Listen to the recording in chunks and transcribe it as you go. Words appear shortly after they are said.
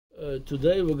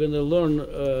today we're going to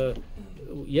learn.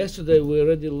 Yesterday we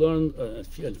already learned a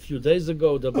few days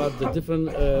ago about the different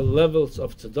levels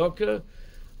of tzedakah.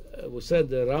 We said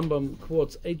the Rambam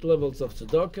quotes 8 levels of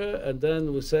tzedakah, and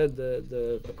then we said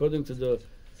according to the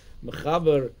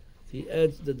Mechaber, he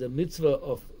adds that the mitzvah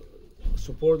of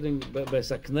supporting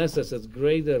Beis HaKnesses is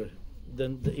greater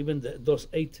than those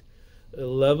 8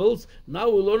 levels. Now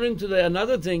we're learning today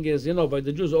another thing is, by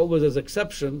the Jews always as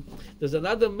exception, there's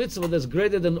another mitzvah that's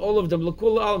greater than all of them.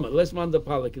 L'kul alma, lesman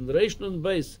depalik. In the Reish Nun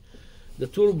Beis, the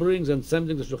Tur brings, and same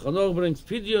thing the Shulchan Aruch brings,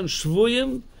 Pidyon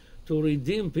Shvuyim, to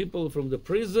redeem people from the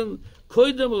prison.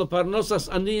 Koidem leparnosas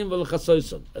aniyim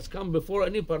v'lechasoison. It's come before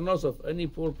any parnos of any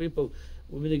poor people,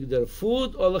 meaning their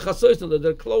food, or lechasoison, or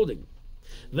their clothing.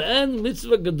 Ve'en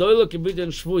mitzvah gedoyla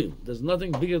k'pidyon shvuyim. There's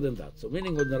nothing bigger than that. So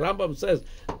meaning when the Rambam says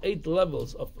 8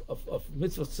 levels of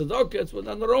mitzvah tzedakah, it's with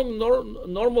a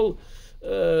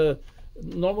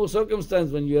normal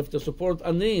circumstance when you have to support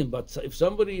aniyim. But if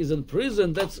somebody is in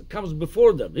prison, that comes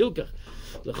before them. Hilkach.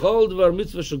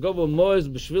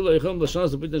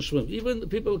 Even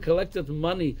people collected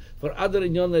money for other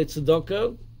inyonei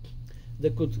tzedakah, they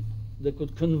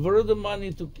could convert the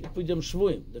money to Pidyon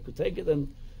Shvuyim. They could take it and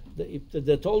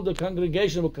they told the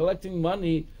congregation we're collecting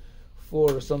money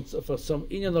for some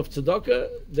inyan of tzedakah,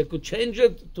 they could change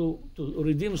it to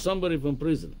redeem somebody from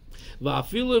prison.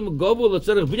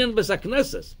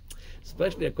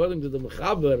 Especially according to the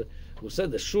Mechaber, who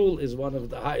said the shul is one of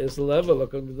the highest level,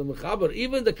 according to the Mechaber,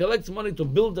 even they collect money to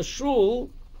build the shul,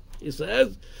 he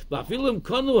says, they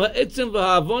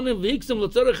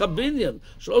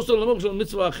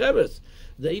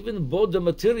even bought the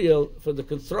material for the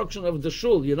construction of the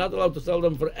shul. You're not allowed to sell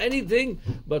them for anything,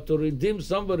 but to redeem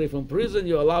somebody from prison,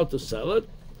 you're allowed to sell it.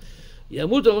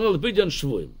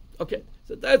 Okay,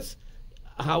 so that's,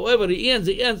 however, he ends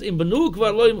in Benuk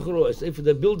var loim chrois. If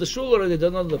they build the shul already, they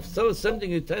don't sell something.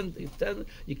 You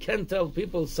can't tell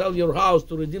people sell your house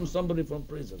to redeem somebody from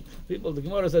prison. People, the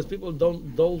Gemara says, people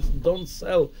don't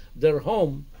sell their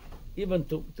home even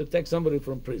to take somebody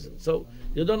from prison. So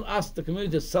you don't ask the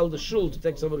community to sell the shul to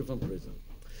take somebody from prison.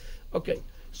 Okay,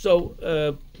 so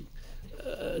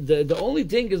the only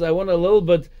thing is I want a little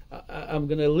bit. I'm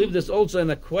going to leave this also in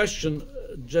a question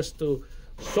just to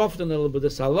soften a little bit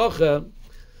this halacha.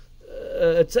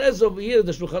 It says over here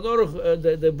the Shulchan Aruch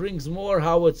that brings more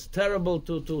how it's terrible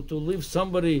to leave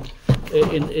somebody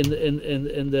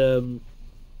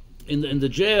in the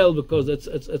jail because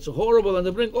it's horrible, and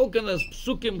they bring all kinds of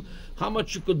psukim how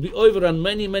much you could be over on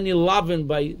many lavin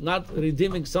by not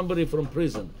redeeming somebody from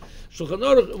prison. Shulchan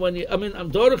Aruch,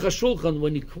 Dorech HaShulchan,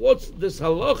 when he quotes this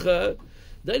halacha,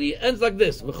 then he ends like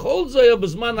this: V'chol zoya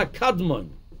b'zman hakadmon.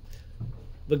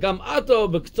 וגם עתה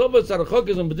בקצובץ הרחוק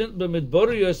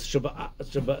במדבוריות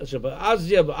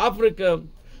שבאסיה באפריקה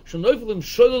שנויפלים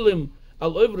שוללים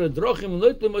על עברי דרכים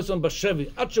ונויפלים אותם בשבי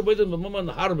עד שבויתם במומן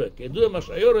הרבה כידוע מה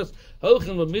שהיורס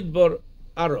הולכים במדבר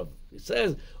ערב. He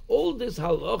says all this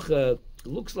halacha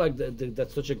looks like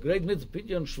that's such a great mitzvah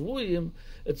Pidyon Shvuyim.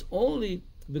 It's only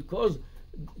because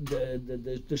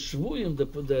the Shvuyim,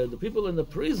 the people in the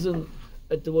prison,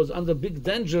 it was under big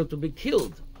danger to be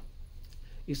killed.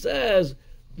 He says,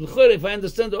 if I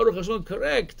understand the Aruch HaShulchan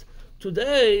correct,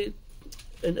 today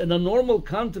in a normal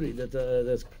country, that's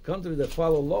a country that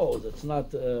follow laws, it's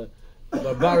not a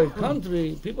barbaric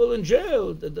country, people in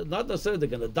jail, not necessarily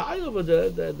they're going to die over there,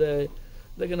 they're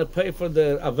going to pay for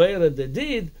the aveira that they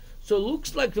did. So it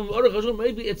looks like from Aruch HaShulchan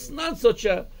maybe it's not such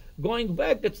a, going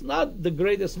back, it's not the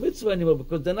greatest mitzvah anymore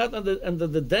because they're not under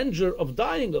the danger of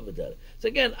dying over there. So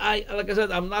again, like I said,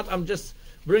 I'm just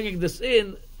bringing this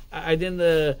in. I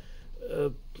didn't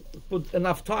put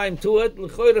enough time to it.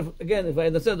 Again, if I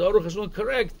understand the Aruch HaShulchan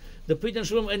correct, the Pidyon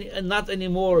Shvuyim and not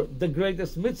anymore the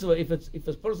greatest mitzvah. If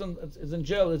a person is in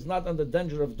jail, is not under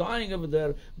danger of dying over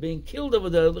there, being killed over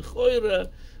there.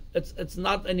 It's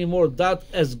not anymore that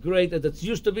as great as it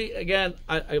used to be. Again,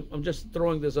 I'm just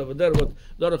throwing this over there. What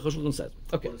the Aruch HaShulchan says.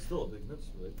 Okay. But it's still a big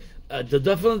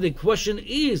mitzvah. The question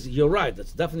is, you're right.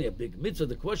 It's definitely a big mitzvah.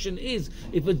 The question is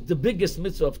if it's the biggest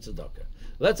mitzvah of tzedakah.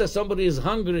 Let's say somebody is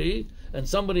hungry and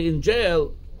somebody in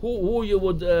jail. Who you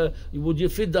would you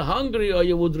feed the hungry or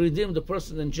you would redeem the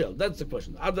person in jail? That's the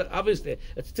question. Obviously,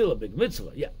 it's still a big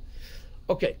mitzvah. Yeah.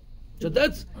 Okay. So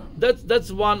that's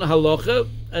one halacha,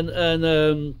 and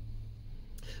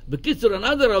B'kitzur,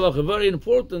 another halacha, very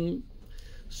important.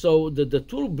 So the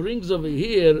Tur brings over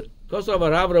here Kosav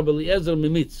Rav Rabbi Eliezer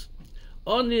Mimitz.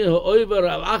 Oni ha'oiver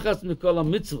al achas mikol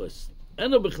ha'mitzvos.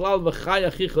 Eno bichlal v'chay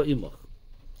achicha imach.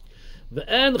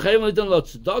 ואין חייבים לתת לו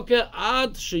צדקה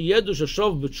עד שידעו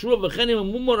ששוב בתשובה וכן אם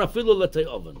מומר אפילו לתי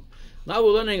אובן. Now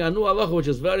we're learning a new halacha which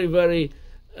is very, very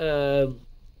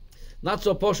not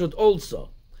so poshut also.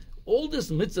 All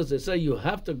these mitzvahs, they say you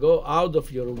have to go out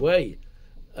of your way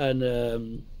and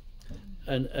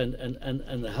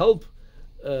help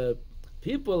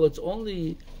people. It's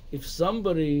only if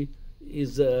somebody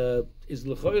is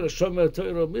l'choira shomer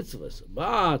Torah mitzvahs.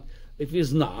 But if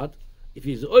he's not, if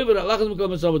he's over halachos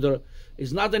mitzvah,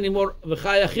 it's not anymore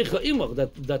v'chaya chicha imach.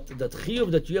 That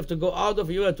chiyuv that you have to go out of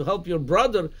your way to help your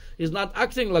brother is not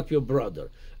acting like your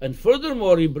brother. And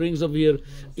furthermore, he brings over here,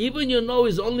 even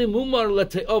he's only mumar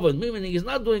leteovan, meaning he's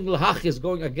not doing lahachis,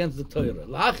 going against the Torah.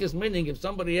 Lahachis meaning if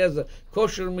somebody has a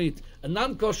kosher meat, a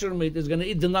non-kosher meat, is going to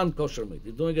eat the non-kosher meat.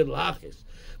 He's doing it lahachis.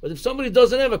 But if somebody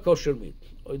doesn't have a kosher meat,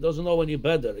 or he doesn't know any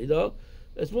better,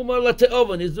 it's mumar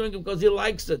leteovan. He's doing it because he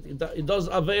likes it. He does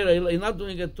avera. He's not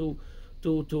doing it to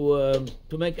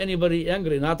make anybody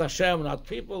angry, not Hashem, not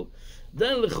people.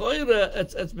 Then l'choira,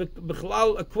 it's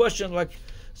bichlal a question like.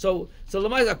 So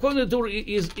according to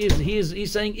he's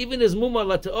saying even as mumar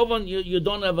lateovan you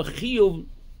don't have a chiyuv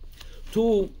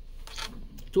to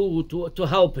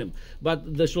help him,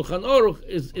 but the Shulchan Aruch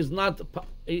is not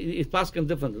paskin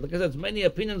differently. Like I said, many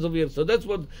opinions over here. So that's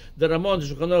what the Ramon the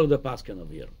Shulchan Aruch the paskin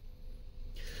over here.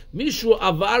 Mishu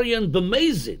avarian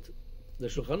b'mezid. The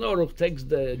Shulchan Aruch takes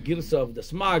the girsa of the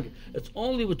smag. It's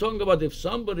only we're talking about if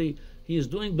somebody he is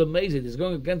doing b'mezid, he's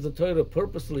going against the Torah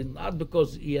purposely, not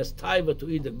because he has taiva to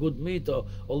eat a good meat or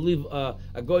live a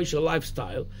goyish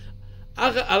lifestyle.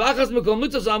 Halachas mikol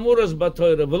mitzvahs amuras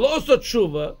b'Torah v'lo oso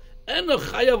tshuva eno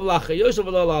chayav lacha yosef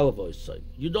v'lo l'alavoisai.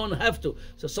 You don't have to.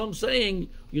 So some saying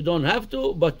you don't have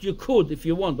to, but you could if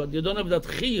you want, but you don't have that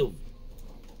chiyuv.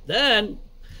 Then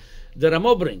the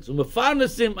Ramo brings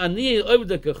umefarnesim aniyah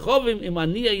ovde kechovim im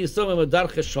aniyah yisom im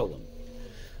adarche shalom.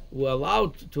 We're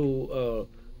allowed to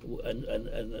and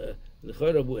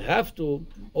we have to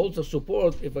also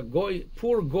support if a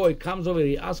poor goy comes over,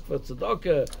 he asks for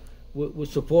tzedaka, we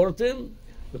support him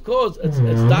because it's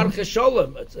darche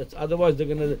shalom. It's otherwise they're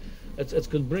gonna it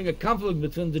could bring a conflict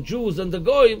between the Jews and the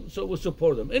goy, so we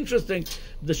support them. Interesting,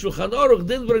 the Shulchan Aruch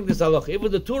didn't bring this halacha.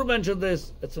 Even the Tur mentioned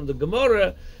this. It's from the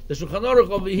Gemara. The Shulchan Aruch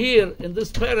over here in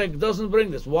this perek doesn't bring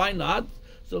this. Why not?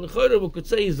 So l'choira we could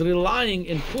say he's relying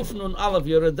in Kufnun Aleph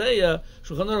Yeredeya.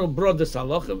 Shulchan Aruch brought this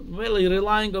halacha. Really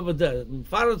relying over there.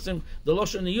 Mefaretzim the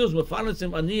lashon he used.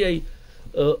 Mefaretzim aniyei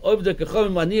ovdei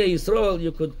kechovim aniyei Yisrael.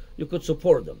 You could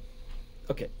support them.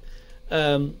 Okay.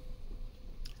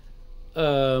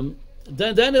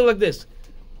 Then like this.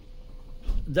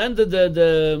 Then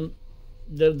the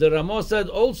Ramo said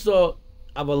also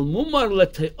aval mumar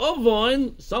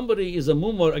leteovoin. Somebody is a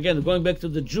mumar again. Going back to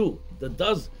the Jew that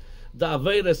does the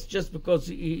averes just because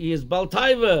he is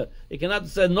baltaiva, he cannot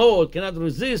say no, he cannot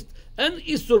resist. And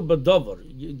isur badover,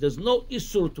 there's no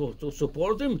isur to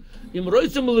support him. Im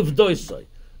roitzim livdoisai,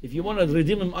 if you want to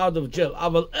redeem him out of jail.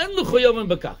 Aval en mechoyavim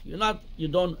bekach, you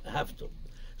don't have to.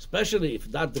 Especially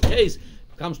if that's the case,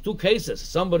 comes two cases.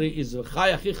 Somebody is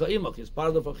chai achicha imach, he's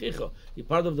part of achicha, he's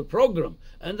part of the program,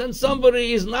 and then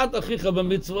somebody is not achicha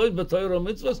b'mitzvot, b'Torah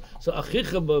mitzvahs. So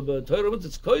achicha b'Torah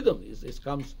mitzvahs koydem,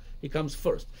 he comes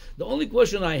first. The only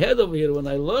question I had over here when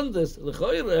I learned this,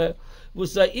 l'choire,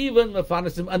 was that even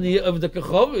mefanesim aniyah of the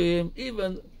kechovim,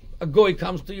 even a goy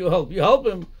comes to you help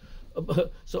him.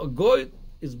 So a goy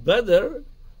is better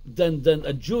than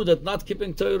a Jew that's not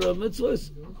keeping Torah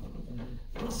mitzvahs.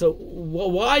 So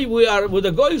why we are with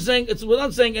the goy saying we're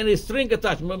not saying any string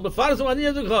attachment. Mefanesim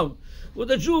aniyah to come. With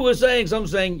the Jew, we're saying some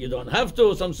saying you don't have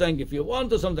to, some saying if you want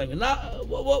to, some saying not.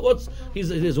 What's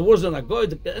he's worse than a goy?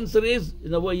 The answer is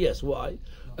in a way yes. Why?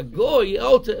 A goy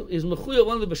is mechuyev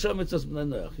only b'shem mitzvahs b'nei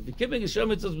noach. If he's keeping his shem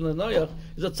mitzvahs b'nei noach,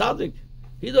 he's a tzaddik.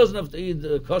 He doesn't have to eat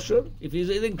kosher. If he's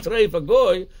eating treif a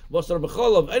goy, basar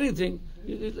b'chol of anything,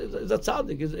 he's a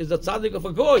tzaddik. He's a tzaddik of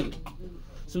a goy.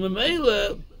 So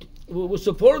Memele, we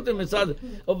support him. It's over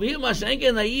here.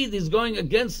 Mashenke Naid is going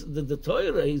against the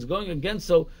Torah. He's going against.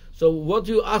 So what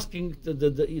are you asking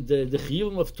the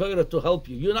chiyuvim of Torah to help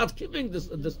you? You're not keeping this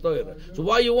Torah. So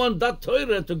why you want that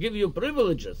Torah to give you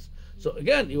privileges? So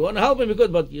again, you want to help him because,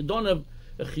 but you don't have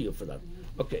a chiyuv for that.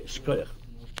 Okay, shkoyach.